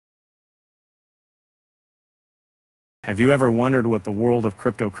Have you ever wondered what the world of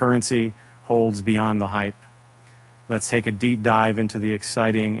cryptocurrency holds beyond the hype? Let's take a deep dive into the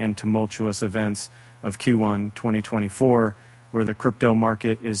exciting and tumultuous events of Q1 2024, where the crypto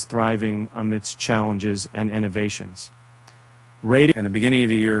market is thriving amidst challenges and innovations. Rating in the beginning of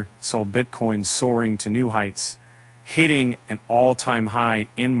the year saw Bitcoin soaring to new heights, hitting an all-time high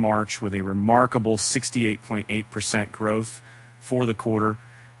in March with a remarkable 68.8% growth for the quarter,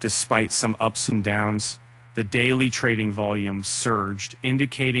 despite some ups and downs. The daily trading volume surged,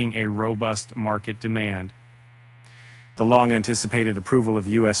 indicating a robust market demand. The long-anticipated approval of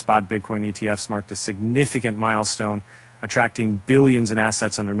U.S. spot Bitcoin ETFs marked a significant milestone, attracting billions in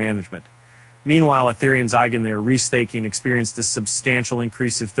assets under management. Meanwhile, Ethereum's eigenlayer restaking experienced a substantial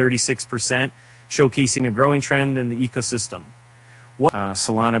increase of 36%, showcasing a growing trend in the ecosystem.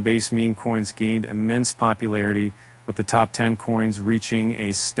 Solana-based meme coins gained immense popularity, with the top 10 coins reaching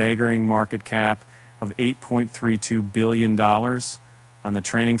a staggering market cap of $8.32 billion. On the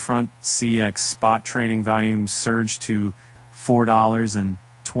trading front, CX spot trading volume surged to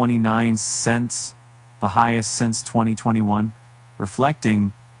 $4.29, the highest since 2021,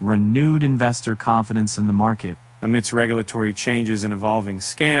 reflecting renewed investor confidence in the market. Amidst regulatory changes and evolving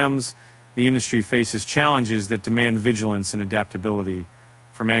scams, the industry faces challenges that demand vigilance and adaptability.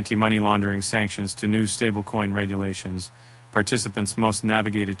 From anti-money laundering sanctions to new stablecoin regulations, participants must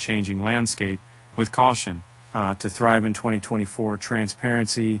navigate a changing landscape with caution. To thrive in 2024,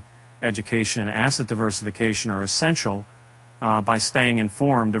 transparency, education, and asset diversification are essential. By staying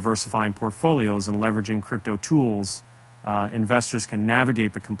informed, diversifying portfolios, and leveraging crypto tools, investors can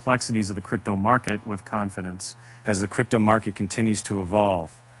navigate the complexities of the crypto market with confidence. As the crypto market continues to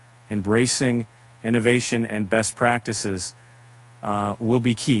evolve, embracing innovation and best practices will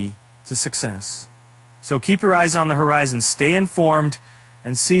be key to success. So keep your eyes on the horizon, stay informed,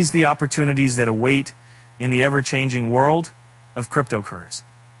 and seize the opportunities that await in the ever-changing world of cryptocurrency.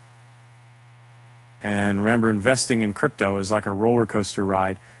 And remember, investing in crypto is like a roller coaster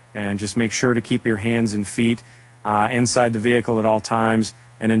ride, and just make sure to keep your hands and feet inside the vehicle at all times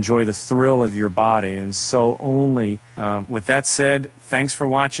and enjoy the thrill of your body. And so only, with that said, thanks for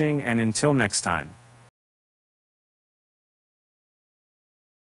watching, and until next time.